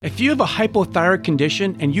If you have a hypothyroid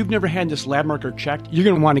condition and you've never had this lab marker checked, you're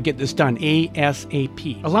going to want to get this done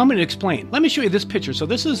ASAP. Allow me to explain. Let me show you this picture. So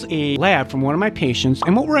this is a lab from one of my patients,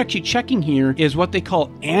 and what we're actually checking here is what they call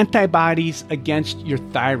antibodies against your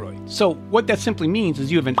thyroid. So what that simply means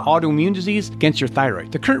is you have an autoimmune disease against your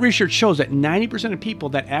thyroid. The current research shows that 90% of people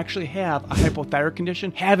that actually have a hypothyroid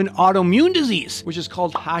condition have an autoimmune disease, which is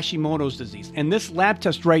called Hashimoto's disease. And this lab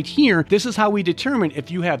test right here, this is how we determine if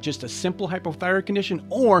you have just a simple hypothyroid condition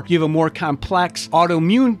or you have a more complex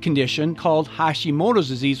autoimmune condition called Hashimoto's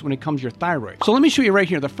disease when it comes to your thyroid. So let me show you right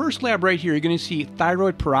here. The first lab right here, you're going to see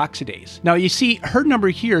thyroid peroxidase. Now you see her number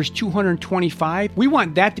here is 225. We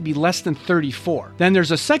want that to be less than 34. Then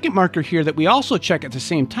there's a second marker here that we also check at the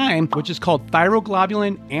same time, which is called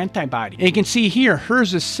thyroglobulin antibody. And you can see here,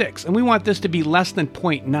 hers is 6, and we want this to be less than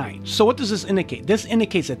 0.9. So what does this indicate? This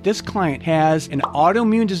indicates that this client has an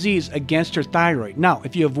autoimmune disease against her thyroid. Now,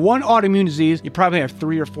 if you have one autoimmune disease, you probably have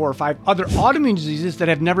 3 or 4 or 5 other autoimmune diseases that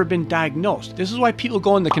have never been diagnosed. This is why people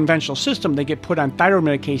go in the conventional system, they get put on thyroid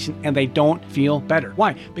medication and they don't feel better.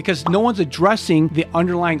 Why? Because no one's addressing the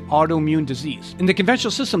underlying autoimmune disease. In the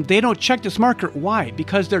conventional system, they don't check this marker. Why?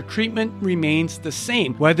 Because their treatment remains the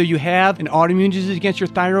same, whether you have an autoimmune disease against your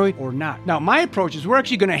thyroid or not. Now, my approach is we're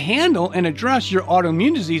actually going to handle and address your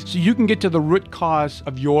autoimmune disease so you can get to the root cause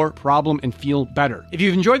of your problem and feel better. If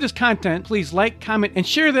you've enjoyed this content, please like, comment, and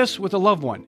share this with a loved one.